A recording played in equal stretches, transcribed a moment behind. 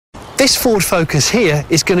This Ford Focus here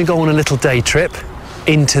is going to go on a little day trip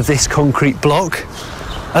into this concrete block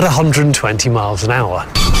at 120 miles an hour.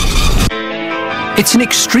 It's an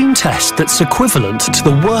extreme test that's equivalent to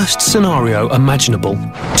the worst scenario imaginable.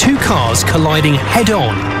 Two cars colliding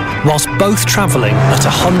head-on whilst both travelling at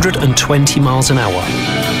 120 miles an hour.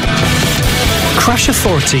 Crash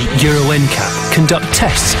Authority Euro NCAP conduct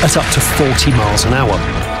tests at up to 40 miles an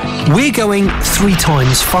hour. We're going 3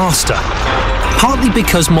 times faster, partly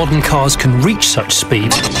because modern cars can reach such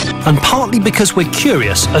speed, and partly because we're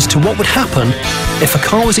curious as to what would happen if a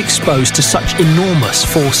car was exposed to such enormous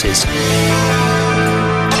forces.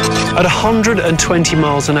 At 120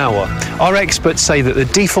 miles an hour, our experts say that the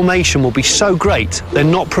deformation will be so great they're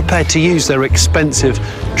not prepared to use their expensive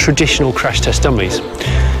traditional crash test dummies.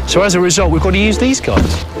 So as a result, we've got to use these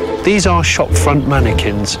guys. These are shop front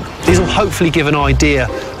mannequins. These will hopefully give an idea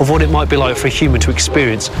of what it might be like for a human to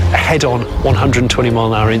experience a head-on 120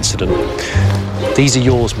 mile an hour incident. These are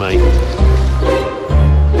yours, mate.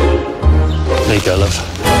 There you go, love.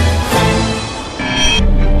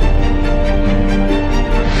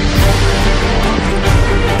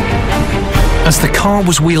 As the car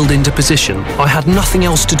was wheeled into position, I had nothing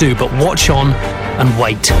else to do but watch on and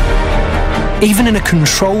wait. Even in a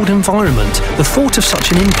controlled environment, the thought of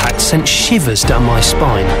such an impact sent shivers down my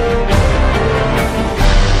spine.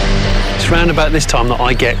 It's round about this time that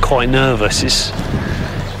I get quite nervous.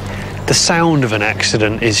 The sound of an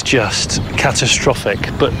accident is just catastrophic,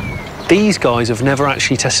 but these guys have never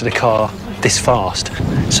actually tested a car this fast.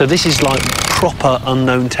 So this is like proper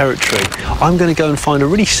unknown territory. I'm going to go and find a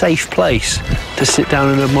really safe place to sit down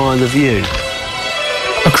and admire the view.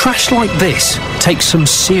 A crash like this takes some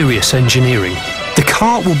serious engineering. The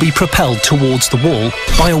car will be propelled towards the wall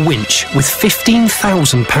by a winch with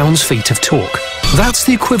 15,000 pounds-feet of torque. That's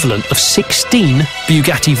the equivalent of 16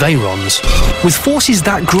 Bugatti Veyrons. With forces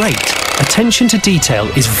that great, attention to detail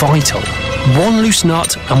is vital. One loose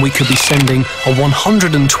nut and we could be sending a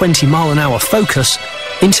 120 mile an hour Focus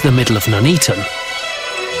into the middle of Nuneaton.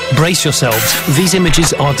 Brace yourselves, these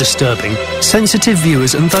images are disturbing. Sensitive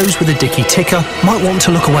viewers and those with a dicky ticker might want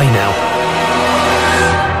to look away now.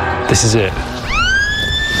 This is it.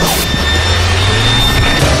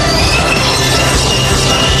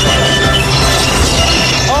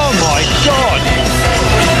 Oh my God!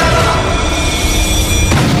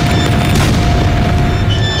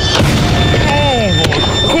 Oh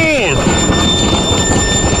my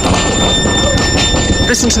God!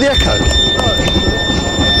 Listen to the echo.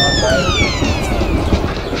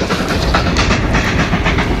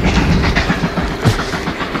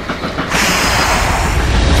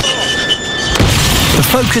 The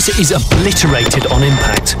Focus is obliterated on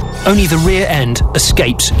impact. Only the rear end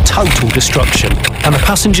escapes total destruction. And the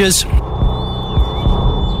passengers?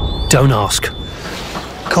 Don't ask.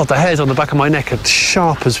 God, the hairs on the back of my neck are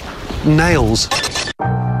sharp as nails.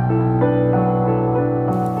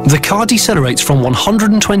 The car decelerates from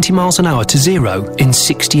 120 miles an hour to 0 in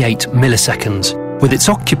 68 milliseconds, with its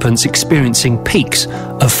occupants experiencing peaks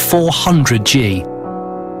of 400 G.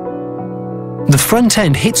 The front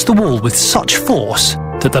end hits the wall with such force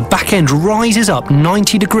that the back end rises up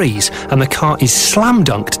 90 degrees and the car is slam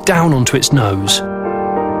dunked down onto its nose.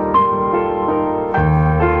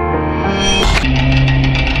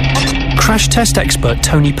 Crash test expert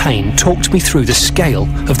Tony Payne talked me through the scale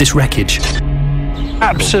of this wreckage.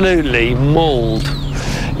 Absolutely mauled.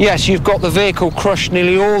 Yes, you've got the vehicle crushed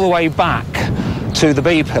nearly all the way back to the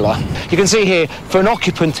B-pillar. You can see here, for an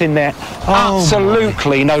occupant in there,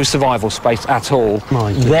 absolutely no survival space at all.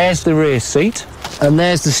 There's the rear seat, and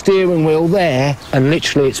there's the steering wheel there, and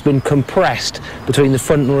literally it's been compressed between the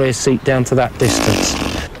front and rear seat down to that distance.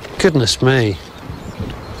 Goodness me.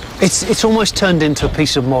 It's almost turned into a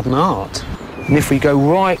piece of modern art. And if we go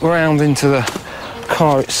right round into the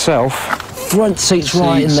car itself, front seat's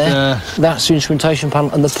right in there, that's the instrumentation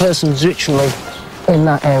panel, and the person's literally in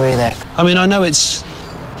that area there. I mean, I know it's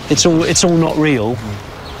all not real,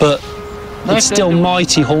 but it's still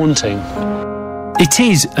mighty haunting. It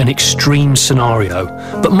is an extreme scenario,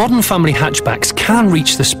 but modern family hatchbacks can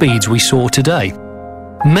reach the speeds we saw today.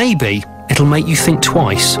 Maybe it'll make you think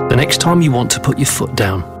twice the next time you want to put your foot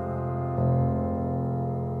down.